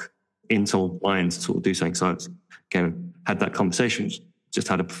spark in someone's mind to sort of do something. So I again had that conversation, just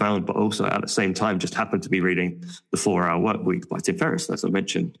had a profound, but also at the same time just happened to be reading The 4-Hour Work Week by Tim Ferriss, as I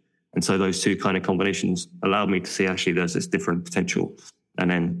mentioned. And so those two kind of combinations allowed me to see actually there's this different potential. And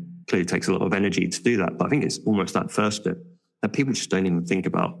then clearly it takes a lot of energy to do that. But I think it's almost that first bit that people just don't even think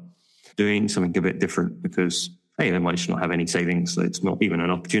about doing something a bit different because, hey, they might just not have any savings. So it's not even an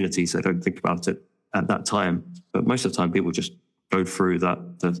opportunity. So they don't think about it at that time. But most of the time people just go through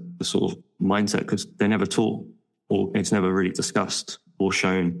that, the sort of mindset because they're never taught or it's never really discussed or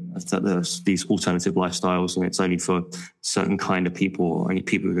shown that there's these alternative lifestyles and it's only for certain kind of people or only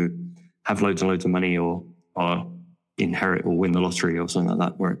people who have loads and loads of money or are inherit or win the lottery or something like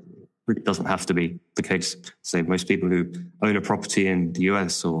that, where it really doesn't have to be the case. Say most people who own a property in the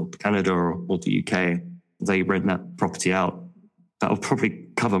US or Canada or the UK, they rent that property out. That'll probably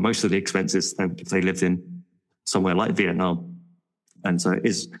cover most of the expenses if they lived in somewhere like Vietnam. And so it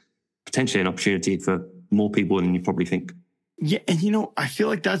is potentially an opportunity for more people than you probably think. Yeah. And, I feel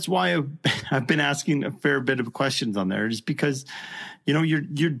like that's why I've been asking a fair bit of questions on there, just because,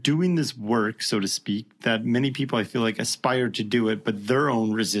 you're doing this work, so to speak, that many people I feel like aspire to do it, but their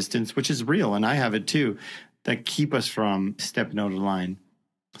own resistance, which is real, and I have it too, that keep us from stepping out of line.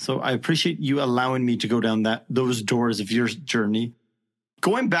 So I appreciate you allowing me to go down those doors of your journey.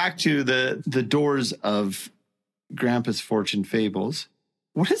 Going back to the doors of Grandpa's Fortune Fables,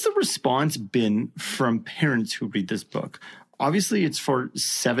 what has the response been from parents who read this book? Obviously, it's for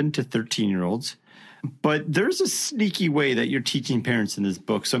 7 to 13-year-olds, but there's a sneaky way that you're teaching parents in this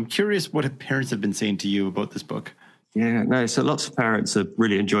book. So I'm curious what parents have been saying to you about this book. Yeah, no, so lots of parents have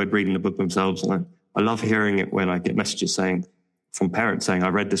really enjoyed reading the book themselves. And I love hearing it when I get messages from parents saying, I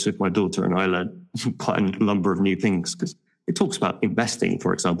read this with my daughter and I learned quite a number of new things because it talks about investing,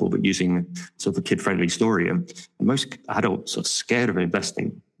 for example, but using sort of a kid-friendly story. And most adults are scared of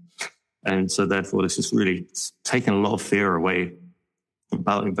investing. And so therefore, this is really taking a lot of fear away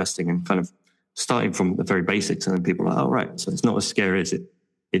about investing and kind of starting from the very basics. And then people are like, oh, right, so it's not as scary as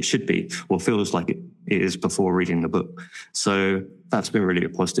it should be, or feels like it is before reading the book. So that's been really a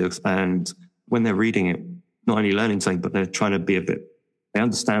positive. And when they're reading it, not only learning something, but they're trying to they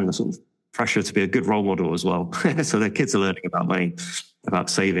understand the sort of pressure to be a good role model as well. So their kids are learning about money, about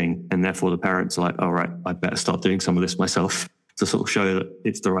saving, and therefore the parents are like, all right, I better start doing some of this myself to sort of show that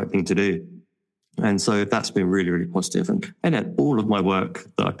it's the right thing to do. And so that's been really, really positive. And then all of my work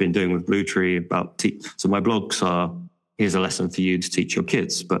that I've been doing with Blue Tree so my blogs are, here's a lesson for you to teach your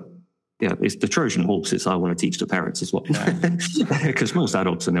kids. But yeah, it's the Trojan horse. It's I want to teach the parents as well. Because most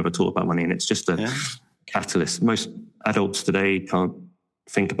adults are never taught about money and it's just a catalyst. Most adults today can't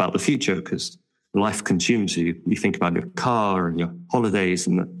think about the future because life consumes you. You think about your car and your holidays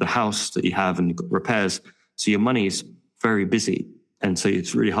and the house that you have and you've got repairs. So your money is very busy. And so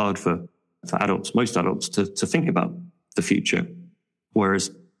it's really hard for adults, most adults, to think about the future.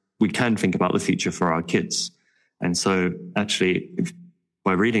 Whereas we can think about the future for our kids. And so actually,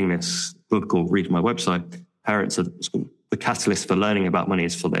 by reading this book or reading my website, parents are the catalyst for learning about money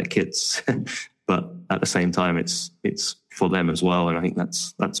is for their kids. But at the same time, it's for them as well. And I think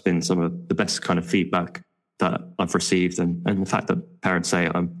that's been some of the best kind of feedback that I've received. And the fact that parents say,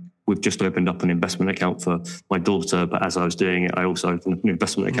 we've just opened up an investment account for my daughter, but as I was doing it, I also opened up an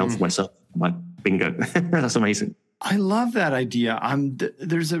investment account for myself. Like, bingo. That's amazing. I love that idea.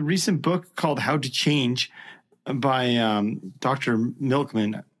 There's a recent book called How to Change by Dr.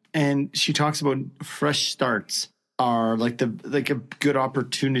 Milkman, and she talks about fresh starts are like a good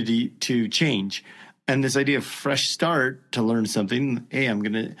opportunity to change. And this idea of fresh start to learn something, hey, I'm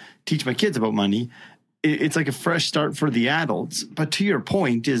going to teach my kids about money. It's like a fresh start for the adults. But to your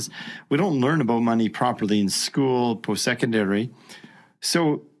point is we don't learn about money properly in school, post-secondary.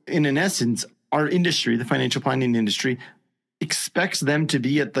 So in essence, our industry, the financial planning industry, expects them to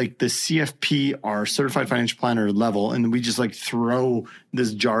be at like the CFP or certified financial planner level. And we just like throw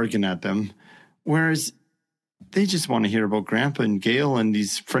this jargon at them. Whereas they just want to hear about Grandpa and Gail and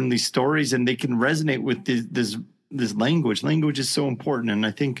these friendly stories, and they can resonate with this language. Language is so important. And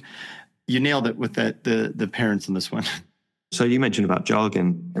I think you nailed it with the parents in this one. So you mentioned about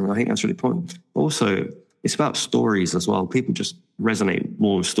jargon, and I think that's really important. Also, it's about stories as well. People just resonate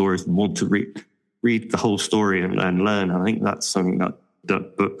more with stories and want to read the whole story and learn. And I think that's something that the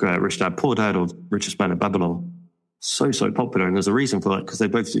book Rich Dad, Poor Dad or Richest Man in Babylon, so popular. And there's a reason for that, because they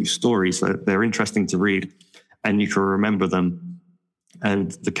both do stories. They're interesting to read and you can remember them.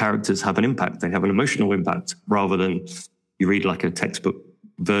 and the characters have an impact. They have an emotional impact rather than you read like a textbook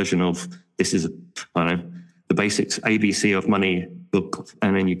version of this is, I don't know, the basics ABC of money book.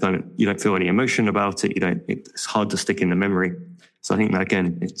 And then you don't feel any emotion about it. It's hard to stick in the memory. So I think that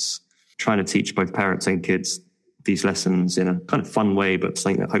again, it's trying to teach both parents and kids these lessons in a kind of fun way, but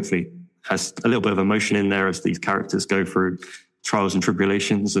something that hopefully has a little bit of emotion in there as these characters go through trials and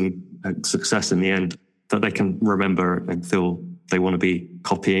tribulations and success in the end, that they can remember and feel they want to be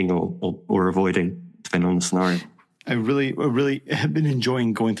copying or avoiding, depending on the scenario. I really have been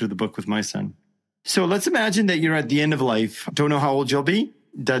enjoying going through the book with my son. So let's imagine that you're at the end of life. Don't know how old you'll be.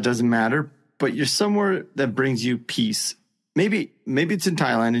 That doesn't matter. But you're somewhere that brings you peace. Maybe it's in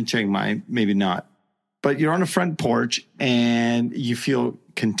Thailand, in Chiang Mai, maybe not. But you're on a front porch and you feel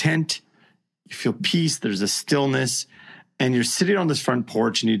content. You feel peace. There's a stillness. And you're sitting on this front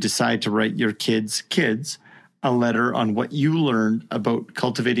porch and you decide to write your kids a letter on what you learned about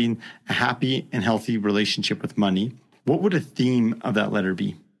cultivating a happy and healthy relationship with money. What would a theme of that letter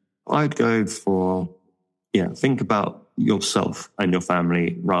be? I'd go for, think about yourself and your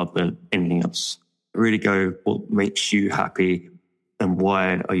family rather than anything else. Really go what makes you happy and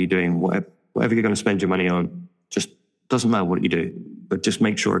why are you doing whatever you're going to spend your money on. Just doesn't matter what you do, but just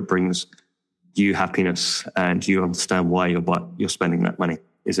make sure it brings you happiness and you understand why you're spending that money.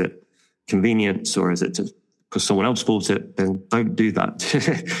 Is it convenience or is it because someone else bought it? Then don't do that.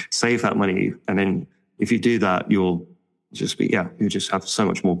 Save that money. And then if you do that, you'll just have so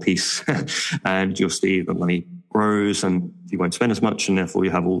much more peace and you'll see the money grows and you won't spend as much and therefore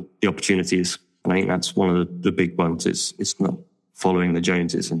you have all the opportunities. And I think that's one of the big ones. It's not following the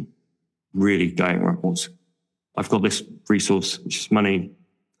Joneses and really going, right, I've got this resource, which is money.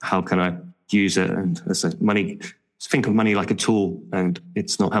 How can I use it? And as I say, money, think of money like a tool, and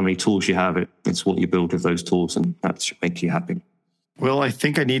it's not how many tools you have, it's what you build with those tools, and that should make you happy. Well, I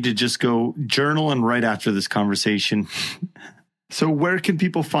think I need to just go journal and write after this conversation. So where can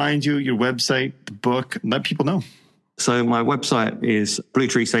people find you, your website, the book? Let people know. So my website is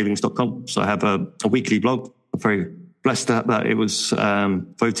bluetreesavings.com. So I have a weekly blog. I'm very blessed that it was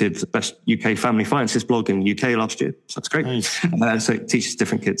voted the best UK family finances blog in the UK last year. So that's great. Nice. So it teaches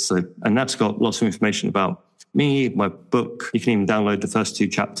different kids. And that's got lots of information about me, my book. You can even download the first 2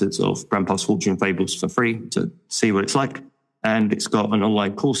 chapters of Grandpa's Fortune Fables for free to see what it's like. And it's got an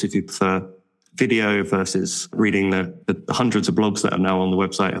online course if you prefer video versus reading the hundreds of blogs that are now on the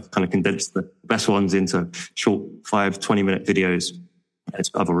website. I've kind of condensed the best ones into short 5-20-minute videos.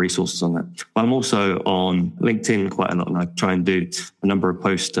 There's other resources on that. But I'm also on LinkedIn quite a lot, and I try and do a number of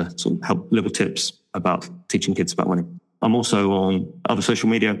posts to sort of help little tips about teaching kids about money. I'm also on other social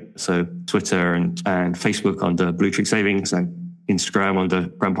media, so Twitter and Facebook under Blue Tree Savings and Instagram under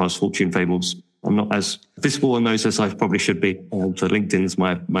Grandpa's Fortune Fables. I'm not as visible on those as I probably should be. So LinkedIn's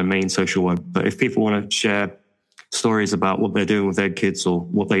my main social one. But if people want to share stories about what they're doing with their kids or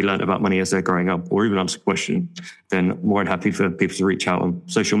what they learned about money as they're growing up, or even answer a question, then more than happy for people to reach out on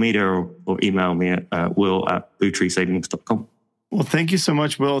social media or email me at will@bluetreesavings.com. Well, thank you so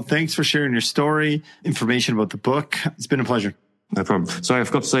much, Will. Thanks for sharing your story, information about the book. It's been a pleasure. No problem. Sorry, I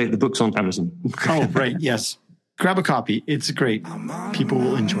forgot to say the book's on Amazon. Oh, right. Yes. Grab a copy. It's great. People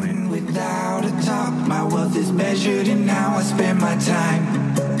will enjoy it. Without a top, my wealth is measured in how I spend my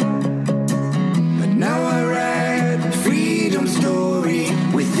time. But now I write a freedom story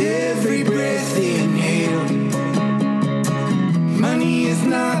with every